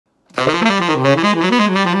Hey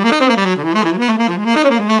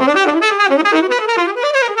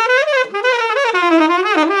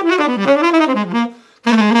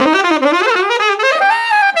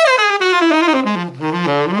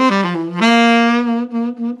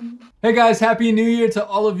guys, Happy New Year to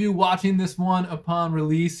all of you watching this one upon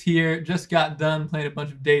release here. Just got done playing a bunch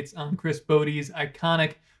of dates on Chris Botti's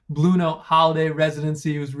iconic Blue Note holiday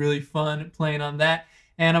residency. It was really fun playing on that.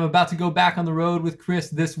 And I'm about to go back on the road with Chris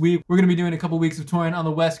this week. We're going to be doing a couple weeks of touring on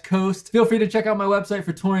the West Coast. Feel free to check out my website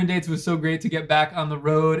for touring dates. It was so great to get back on the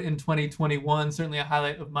road in 2021. Certainly a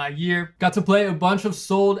highlight of my year. Got to play a bunch of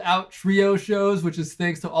sold out trio shows, which is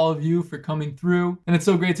thanks to all of you for coming through. And it's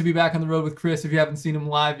so great to be back on the road with Chris. If you haven't seen him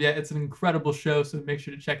live yet, it's an incredible show, so make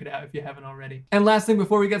sure to check it out if you haven't already. And last thing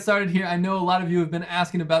before we get started here, I know a lot of you have been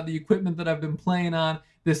asking about the equipment that I've been playing on.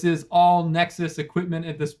 This is all Nexus equipment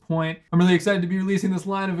at this point. I'm really excited to be releasing this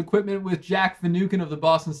line of equipment with Jack Finucane of the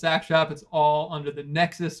Boston Sax Shop. It's all under the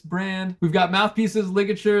Nexus brand. We've got mouthpieces,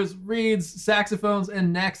 ligatures, reeds, saxophones,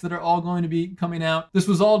 and necks that are all going to be coming out. This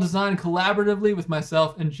was all designed collaboratively with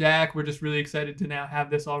myself and Jack. We're just really excited to now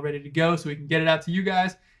have this all ready to go so we can get it out to you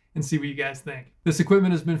guys and see what you guys think. This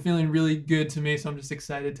equipment has been feeling really good to me, so I'm just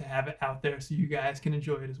excited to have it out there so you guys can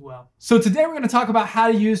enjoy it as well. So today we're going to talk about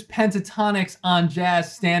how to use pentatonics on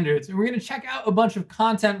jazz standards, and we're going to check out a bunch of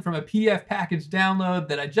content from a PDF package download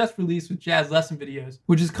that I just released with jazz lesson videos,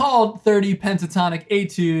 which is called 30 Pentatonic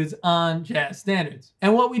Etudes on Jazz Standards.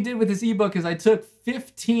 And what we did with this ebook is I took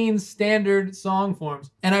 15 standard song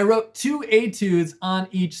forms and I wrote 2 etudes on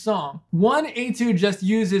each song. One etude just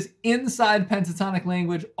uses inside pentatonic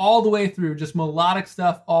language all the way through, just melodic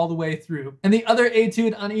stuff all the way through. And the other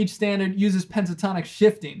etude on each standard uses pentatonic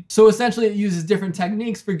shifting. So essentially it uses different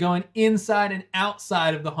techniques for going inside and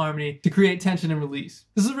outside of the harmony to create tension and release.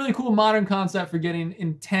 This is a really cool modern concept for getting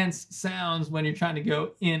intense sounds when you're trying to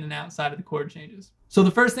go in and outside of the chord changes. So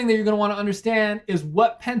the first thing that you're going to want to understand is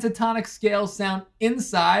what pentatonic scales sound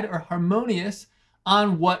inside or harmonious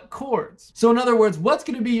on what chords. So in other words, what's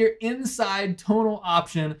going to be your inside tonal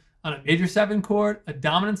option on a major 7 chord, a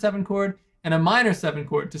dominant 7 chord, and a minor 7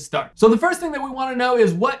 chord to start. So the first thing that we want to know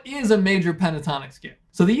is what is a major pentatonic scale?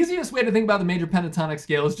 So the easiest way to think about the major pentatonic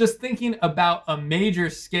scale is just thinking about a major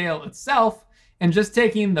scale itself and just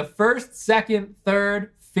taking the first, second,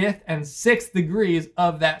 third, fifth, and sixth degrees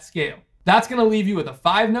of that scale. That's going to leave you with a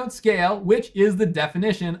 5-note scale, which is the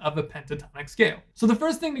definition of a pentatonic scale. So the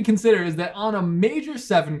first thing to consider is that on a major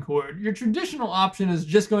 7 chord, your traditional option is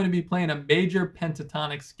just going to be playing a major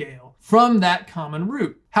pentatonic scale from that common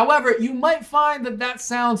root. However, you might find that that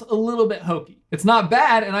sounds a little bit hokey. It's not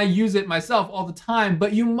bad, and I use it myself all the time,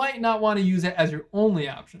 but you might not want to use it as your only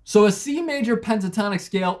option. So a C major pentatonic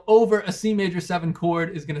scale over a C major 7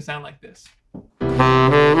 chord is going to sound like this.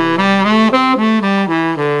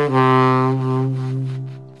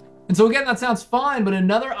 And so again, that sounds fine, but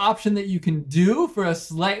another option that you can do for a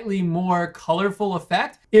slightly more colorful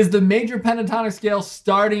effect is the major pentatonic scale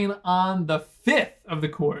starting on the 5th of the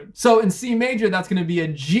chord. So in C major, that's going to be a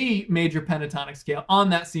G major pentatonic scale on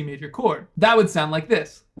that C major chord. That would sound like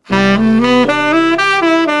this.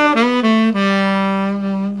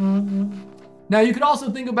 Now you could also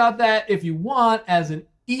think about that if you want as an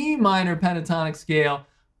E minor pentatonic scale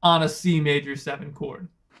on a C major 7 chord.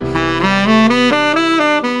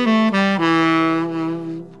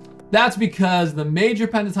 That's because the major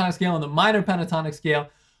pentatonic scale and the minor pentatonic scale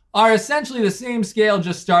are essentially the same scale,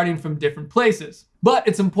 just starting from different places. But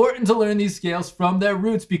it's important to learn these scales from their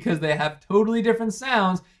roots because they have totally different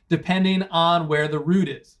sounds depending on where the root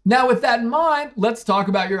is. Now with that in mind, let's talk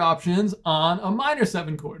about your options on a minor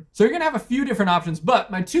 7 chord. So you're gonna have a few different options,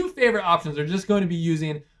 but my 2 favorite options are just going to be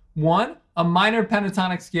using 1, a minor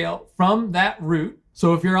pentatonic scale from that root.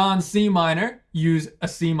 So if you're on C minor, use a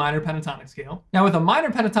C minor pentatonic scale. Now with a minor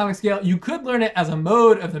pentatonic scale, you could learn it as a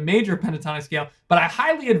mode of the major pentatonic scale, but I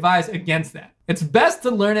highly advise against that. It's best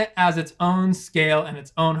to learn it as its own scale and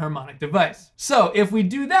its own harmonic device. So if we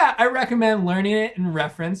do that, I recommend learning it in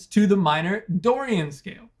reference to the minor Dorian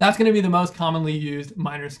scale. That's going to be the most commonly used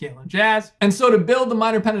minor scale in jazz. And so to build the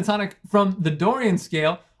minor pentatonic from the Dorian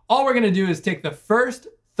scale, all we're going to do is take the 1st,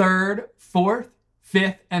 3rd, 4th,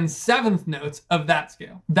 5th, and 7th notes of that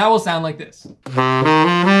scale. That will sound like this.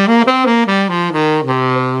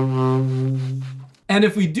 And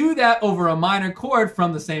if we do that over a minor chord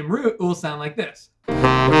from the same root, it will sound like this.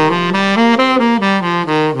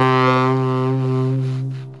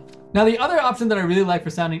 Now the other option that I really like for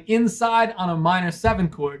sounding inside on a minor 7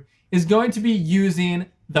 chord is going to be using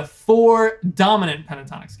the 4 dominant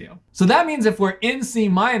pentatonic scale. So that means if we're in C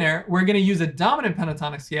minor, we're going to use a dominant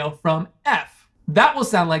pentatonic scale from F. That will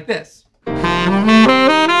sound like this.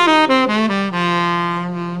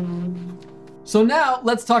 So now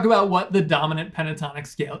let's talk about what the dominant pentatonic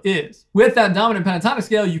scale is. With that dominant pentatonic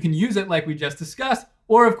scale, you can use it like we just discussed,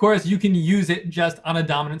 or of course you can use it just on a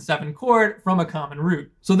dominant 7 chord from a common root.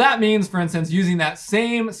 So that means, for instance, using that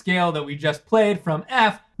same scale that we just played from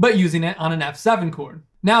F, but using it on an F7 chord.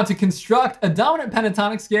 Now, to construct a dominant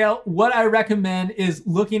pentatonic scale, what I recommend is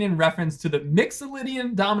looking in reference to the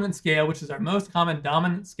Mixolydian dominant scale, which is our most common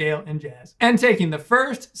dominant scale in jazz, and taking the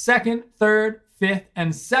first, second, third, fifth,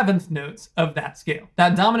 and seventh notes of that scale.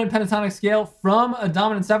 That dominant pentatonic scale from a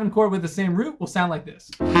dominant 7 chord with the same root will sound like this.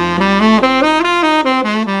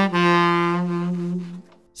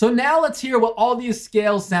 So now let's hear what all these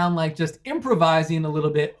scales sound like just improvising a little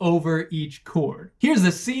bit over each chord. Here's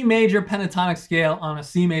the C major pentatonic scale on a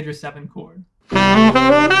C major 7 chord.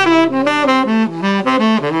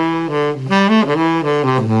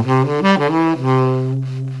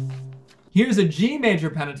 Here's a G major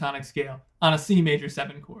pentatonic scale on a C major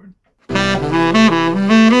 7 chord.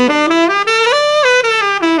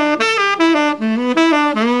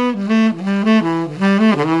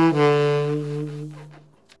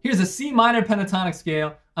 Here's a C minor pentatonic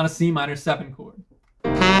scale on a C minor 7 chord.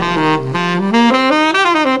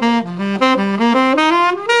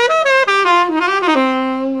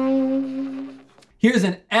 Here's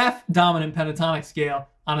an F dominant pentatonic scale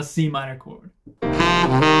on a C minor chord.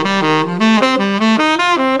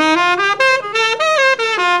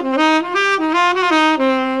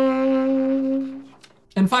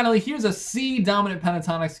 And finally, here's a C dominant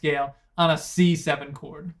pentatonic scale on a C7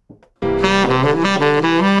 chord.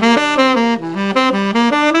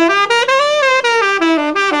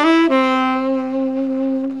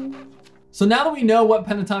 So now that we know what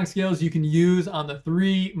pentatonic scales you can use on the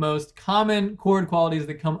 3 most common chord qualities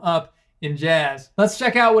that come up in jazz, let's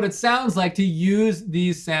check out what it sounds like to use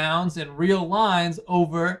these sounds in real lines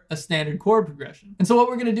over a standard chord progression. And so what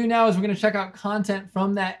we're going to do now is we're going to check out content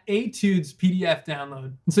from that Etudes PDF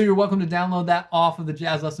download. And so you're welcome to download that off of the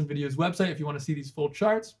Jazz Lesson Videos website if you want to see these full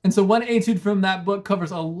charts. And so one etude from that book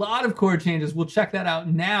covers a lot of chord changes. We'll check that out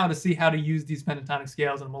now to see how to use these pentatonic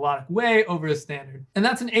scales in a melodic way over a standard. And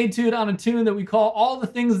that's an etude on a tune that we call All the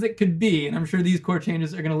Things That Could Be. And I'm sure these chord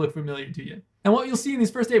changes are going to look familiar to you. And what you'll see in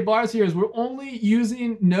these first 8 bars here is we're only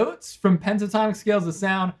using notes from pentatonic scales that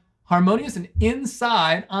sound harmonious and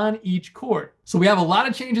inside on each chord. So we have a lot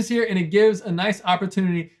of changes here, and it gives a nice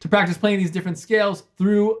opportunity to practice playing these different scales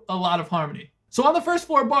through a lot of harmony. So on the first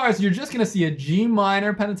 4 bars, you're just going to see a G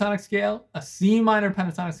minor pentatonic scale, a C minor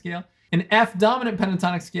pentatonic scale, an F dominant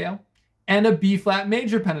pentatonic scale, and a B flat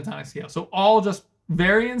major pentatonic scale. So all just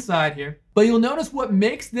very inside here. But you'll notice what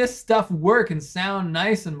makes this stuff work and sound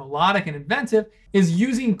nice and melodic and inventive is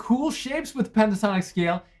using cool shapes with pentatonic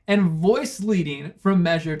scale and voice leading from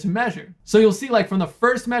measure to measure. So you'll see, like, from the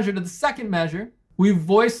first measure to the second measure, we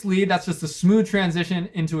voice lead, that's just a smooth transition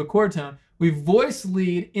into a chord tone. We voice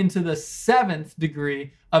lead into the 7th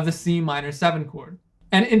degree of the C minor 7 chord.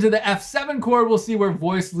 And into the F7 chord, we'll see we're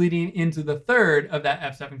voice leading into the 3rd of that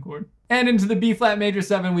F7 chord. And into the B flat major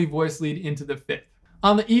 7, we voice lead into the 5th.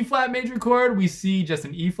 On the E flat major chord, we see just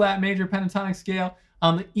an E flat major pentatonic scale.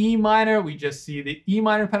 On the E minor, we just see the E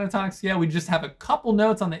minor pentatonic scale. We just have a couple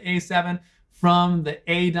notes on the A7 from the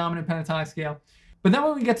A dominant pentatonic scale. But then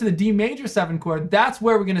when we get to the D major 7 chord, that's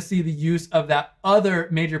where we're going to see the use of that other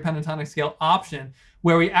major pentatonic scale option,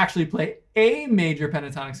 where we actually play A major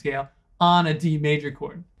pentatonic scale on a D major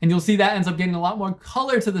chord. And you'll see that ends up getting a lot more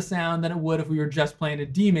color to the sound than it would if we were just playing a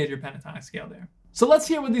D major pentatonic scale there. So let's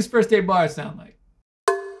hear what these first 8 bars sound like.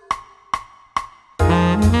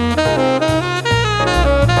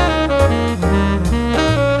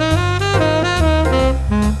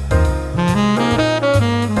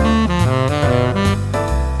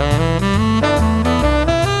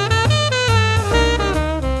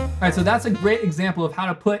 All right, so that's a great example of how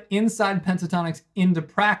to put inside pentatonics into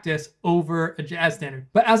practice over a jazz standard.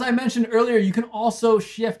 But as I mentioned earlier, you can also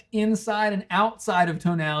shift inside and outside of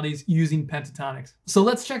tonalities using pentatonics. So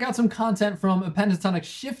let's check out some content from a pentatonic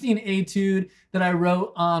shifting etude that I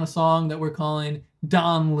wrote on a song that we're calling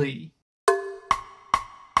Don Lee.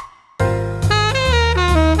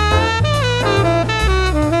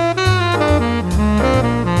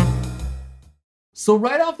 So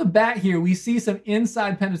right off the bat here, we see some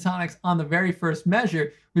inside pentatonics on the very first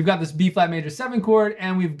measure. We've got this B flat major 7 chord,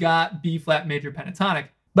 and we've got B flat major pentatonic.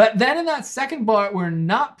 But then in that second bar, we're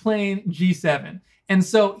not playing G7. And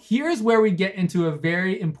so here's where we get into a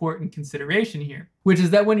very important consideration here, which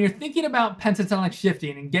is that when you're thinking about pentatonic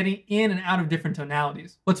shifting and getting in and out of different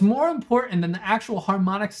tonalities, what's more important than the actual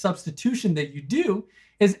harmonic substitution that you do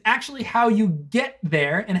is actually how you get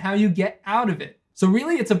there and how you get out of it. So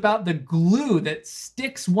really it's about the glue that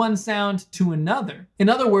sticks one sound to another. In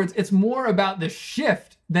other words, it's more about the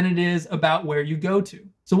shift than it is about where you go to.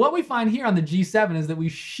 So what we find here on the G7 is that we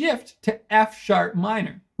shift to F sharp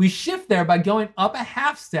minor. We shift there by going up a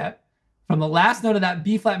half step from the last note of that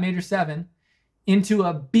B flat major 7 into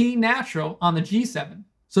a B natural on the G7.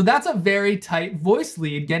 So that's a very tight voice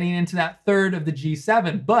lead getting into that third of the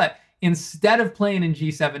G7, but instead of playing in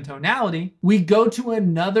G7 tonality, we go to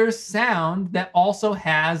another sound that also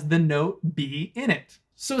has the note B in it.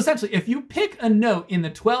 So essentially, if you pick a note in the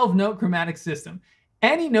 12-note chromatic system,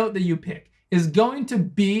 any note that you pick is going to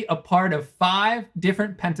be a part of 5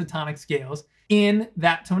 different pentatonic scales in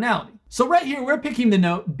that tonality. So right here, we're picking the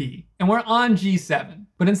note B, and we're on G7.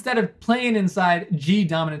 But instead of playing inside G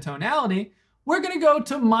dominant tonality, we're gonna go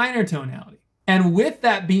to minor tonality. And with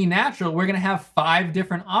that B natural, we're gonna have 5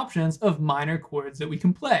 different options of minor chords that we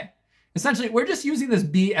can play. Essentially, we're just using this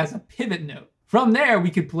B as a pivot note. From there,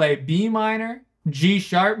 we could play B minor, G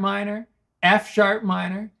sharp minor, F sharp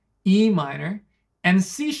minor, E minor, and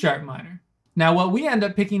C sharp minor. Now what we end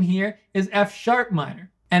up picking here is F sharp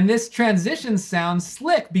minor. And this transition sounds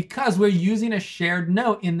slick because we're using a shared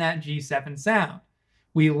note in that G7 sound.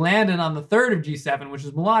 We landed on the third of G7, which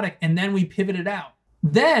is melodic, and then we pivoted out.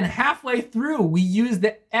 Then halfway through, we use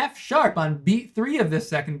the F sharp on beat 3 of this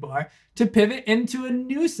second bar to pivot into a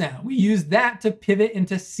new sound. We use that to pivot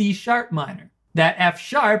into C sharp minor. That F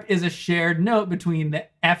sharp is a shared note between the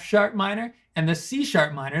F sharp minor and the C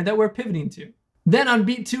sharp minor that we're pivoting to. Then on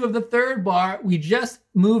beat 2 of the third bar, we just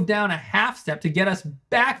move down a half step to get us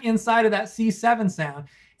back inside of that C7 sound,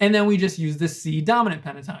 and then we just use the C dominant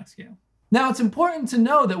pentatonic scale. Now it's important to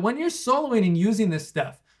know that when you're soloing and using this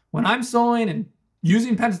stuff, when I'm soloing and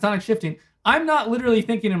using pentatonic shifting, I'm not literally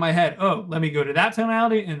thinking in my head, oh, let me go to that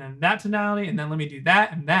tonality and then that tonality and then let me do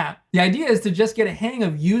that and that. The idea is to just get a hang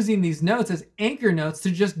of using these notes as anchor notes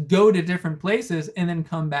to just go to different places and then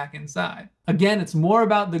come back inside. Again, it's more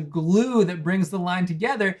about the glue that brings the line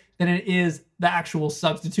together than it is the actual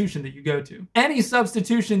substitution that you go to. Any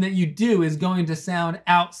substitution that you do is going to sound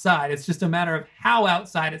outside. It's just a matter of how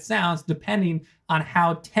outside it sounds depending on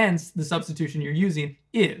how tense the substitution you're using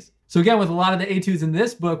is. So again, with a lot of the etudes in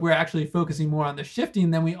this book, we're actually focusing more on the shifting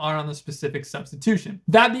than we are on the specific substitution.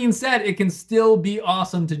 That being said, it can still be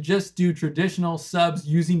awesome to just do traditional subs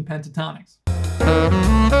using pentatonics.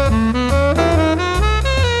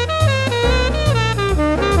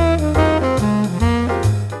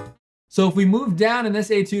 So if we move down in this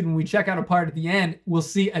etude and we check out a part at the end, we'll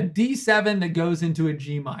see a D7 that goes into a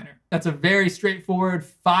G minor. That's a very straightforward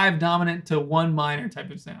 5 dominant to 1 minor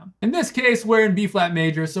type of sound. In this case, we're in B flat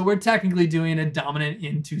major, so we're technically doing a dominant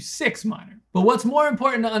into 6 minor. But what's more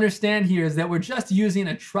important to understand here is that we're just using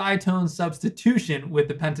a tritone substitution with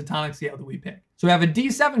the pentatonic scale that we pick. So we have a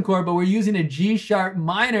D7 chord, but we're using a G sharp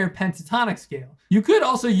minor pentatonic scale. You could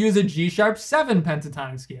also use a G sharp 7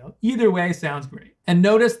 pentatonic scale. Either way sounds great. And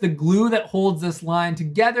notice the glue that holds this line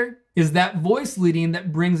together is that voice leading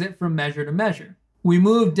that brings it from measure to measure. We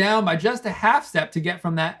move down by just a half step to get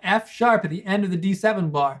from that F sharp at the end of the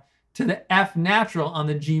D7 bar to the F natural on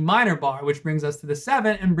the G minor bar, which brings us to the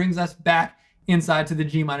 7 and brings us back inside to the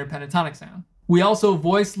G minor pentatonic sound. We also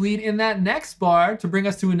voice lead in that next bar to bring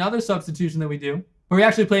us to another substitution that we do, where we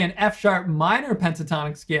actually play an F sharp minor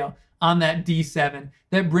pentatonic scale on that D7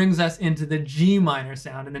 that brings us into the G minor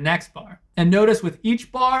sound in the next bar. And notice with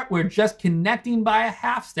each bar, we're just connecting by a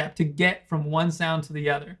half step to get from one sound to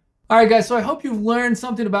the other. All right, guys, so I hope you've learned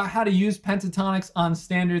something about how to use pentatonics on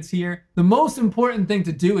standards here. The most important thing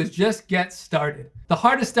to do is just get started. The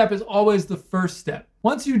hardest step is always the first step.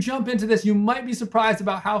 Once you jump into this, you might be surprised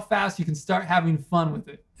about how fast you can start having fun with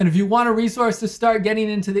it. And if you want a resource to start getting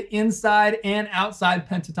into the inside and outside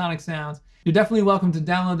pentatonic sounds, you're definitely welcome to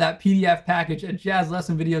download that PDF package at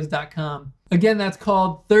jazzlessonvideos.com. Again, that's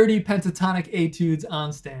called 30 Pentatonic Etudes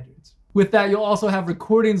on Standards. With that, you'll also have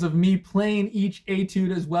recordings of me playing each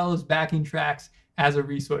etude as well as backing tracks as a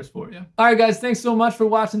resource for you. All right, guys, thanks so much for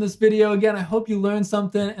watching this video. Again, I hope you learned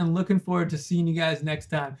something and looking forward to seeing you guys next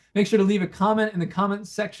time. Make sure to leave a comment in the comment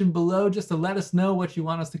section below just to let us know what you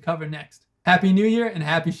want us to cover next. Happy New Year and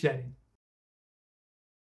happy shedding.